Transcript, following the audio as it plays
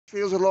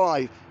Feels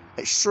alive.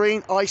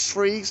 Extreme ice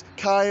freeze,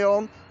 carry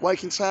on,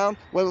 Waking Town,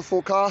 weather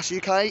forecast,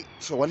 UK,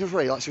 so 1 to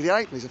 3, like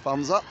 58, leaves a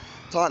thumbs up.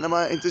 Tighten them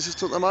out in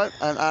digital at the moment,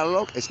 and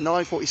analog, it's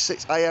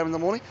 9:46 AM in the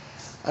morning,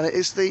 and it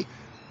is the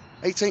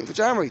 18th of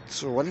January,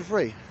 so 1 to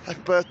 3.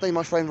 Happy birthday,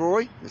 my friend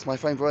Rory. It's my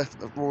friend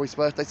Rory's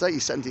birthday today,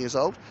 he's 70 years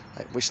old.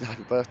 I wish him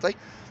happy birthday.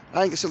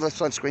 And you can see the left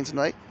side screen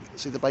tonight, you can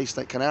see the base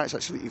snake canal, it's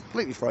actually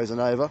completely frozen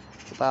over,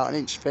 it's about an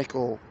inch thick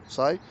or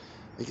so.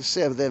 You can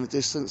see over there in the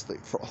distance the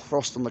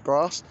frost on the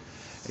grass.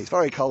 It's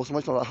very cold, so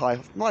it's not that high.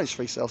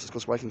 -3 Celsius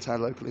across Waking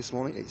Town locally this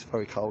morning. It's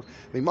very cold.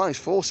 I mean,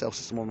 -4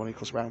 Celsius tomorrow morning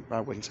across around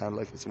Waking Town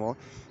locally tomorrow.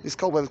 This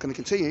cold weather is going to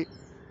continue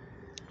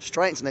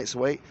straight into next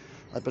week.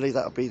 I believe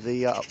that'll be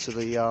the up to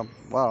the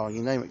wow,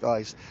 you name it,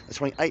 guys. The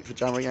 28th of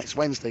January, next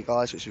Wednesday,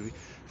 guys, which will be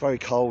very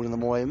cold in the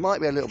morning. It might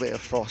be a little bit of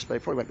frost, but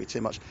it probably won't be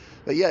too much.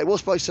 But yeah, it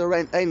was supposed to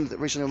end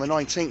originally on the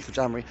 19th of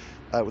January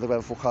with the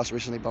weather forecast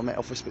originally by Met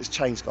Office, but it's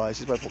changed, guys.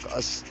 This weather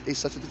forecast is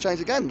subject to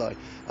change again, though.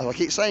 As I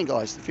keep saying,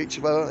 guys, the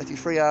future weather,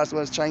 83 hours, the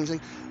weather's changing,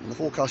 and the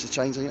forecast is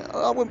changing.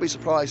 I wouldn't be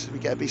surprised if we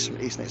get a beast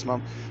from east next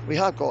month. We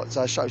have got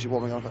shows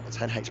warming on at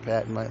 10 HP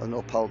at the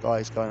North Pole,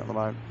 guys, going at the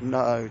moment.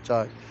 No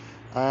joke.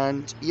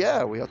 And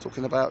yeah, we are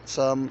talking about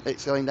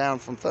it's going down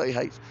from 30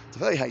 H to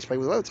 30 HP where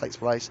the weather takes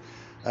place.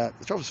 The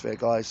TROTTERS,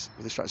 guys,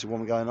 with this stretch of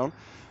warming going on,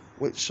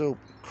 which will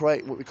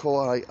create what we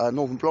call a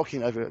northern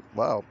blocking over,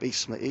 well,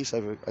 beast from the east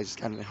over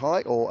Scandinavian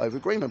High, or over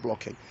Greenland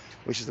blocking,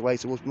 which is the way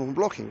towards northern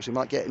blocking, which we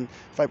might get in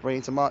February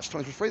into March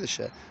 2023 this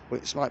year,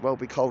 which might well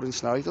be cold and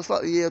snowy, just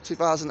like the year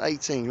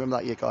 2018. Remember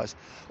that year, guys?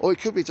 Or it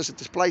could be just a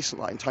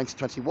displacement like in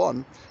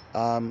 2021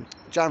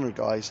 January,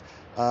 guys,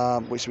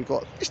 which we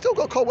still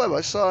got cold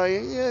weather, so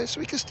yeah, so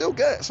we can still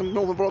get some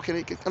northern blocking,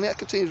 and that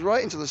continues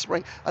right into the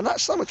spring. And that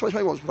summer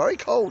 2021 was very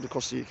cold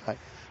across the UK.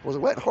 It was a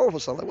wet,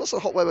 horrible summer. What's the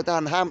hot weather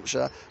down in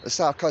Hampshire, the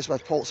south coast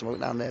of Portsmouth,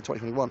 down there,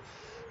 2021.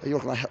 You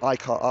look at my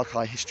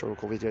archive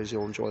historical videos,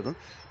 you'll enjoy them.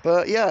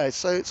 But yeah,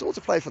 so it's all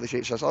to play for the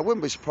future. So I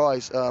wouldn't be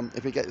surprised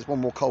if we get this one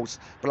more cold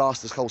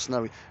blast, this cold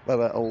snowy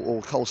weather,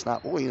 or cold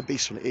snap, or a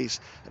beast from the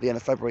east at the end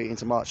of February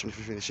into March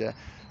 2023 this year.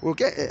 We'll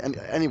get it, and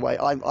anyway,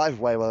 either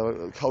way,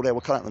 cold air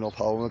will come out the North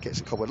Pole, and we'll get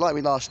some cold weather like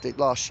we did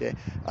last year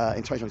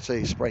in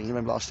 2022 spring. You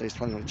remember last year's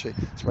 2022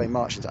 spring,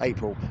 March into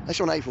April.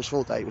 Actually, on April's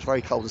full day, it was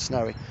very cold and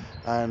snowy,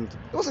 and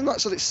it wasn't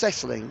much that it's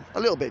settling. A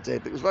little bit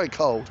did, but it was very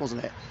cold,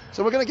 wasn't it?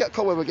 So we're going to get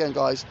cold weather again,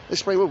 guys. This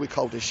spring will be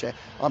cold this year.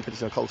 I'm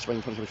predicting a cold spring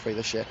 2023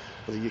 this year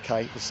for the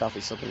UK, for the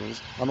southeast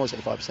submarines. I'm always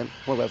 85%.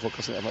 More weather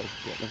forecasting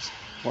it.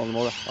 More and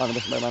more. I'm the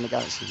best man around the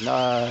galaxy.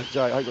 No,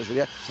 Joe, I hope you this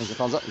video. Thanks for the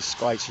thumbs up. He's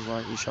subscribed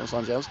to Shut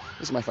Sign Jails.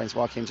 This is my friends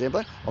Marky and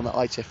Jimbo on the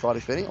ITF Friday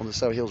feeding on the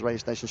Surrey Hills Radio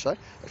Station show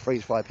at 3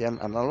 to 5 PM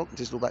and analog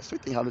digital. That's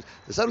 1500 to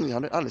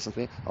 1700. And listen to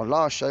me on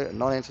last show at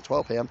 9 AM to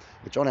 12 PM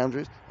with John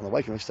Andrews on the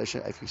Waking Radio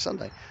Station every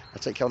Sunday. I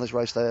take care on this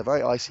road today. They're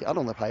very icy and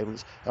on the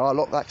pavements. There are a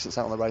lot of accidents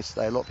out on the roads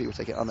today. A lot of people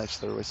taking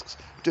unnecessary risks.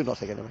 Do not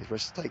take any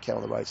risks. Take care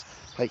on the roads.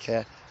 Take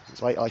care. It's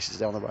very icy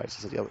today on the roads.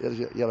 So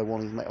the yellow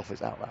warning Met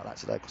Office out about that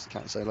today because the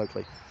county so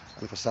locally.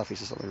 And across south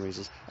east for something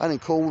reasons. And in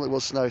Cornwall, it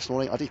was snow this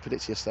morning. I did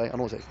predict yesterday. I'm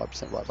always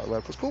 85% right, by the way,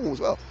 across Cornwall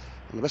as well.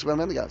 And the best way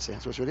around the galaxy.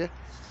 That's what's video.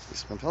 This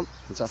is fun.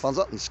 Thumbs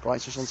up and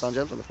subscribe to Sound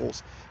James on the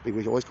Force. Big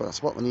week always got that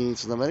spot when you need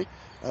to know many.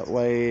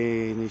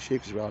 Way near you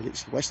because we are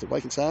literally west of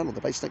Waking Town on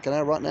the Bay Snake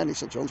Canal right now in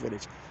St John's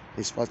Village.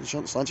 This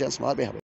is Sound James, might be happy.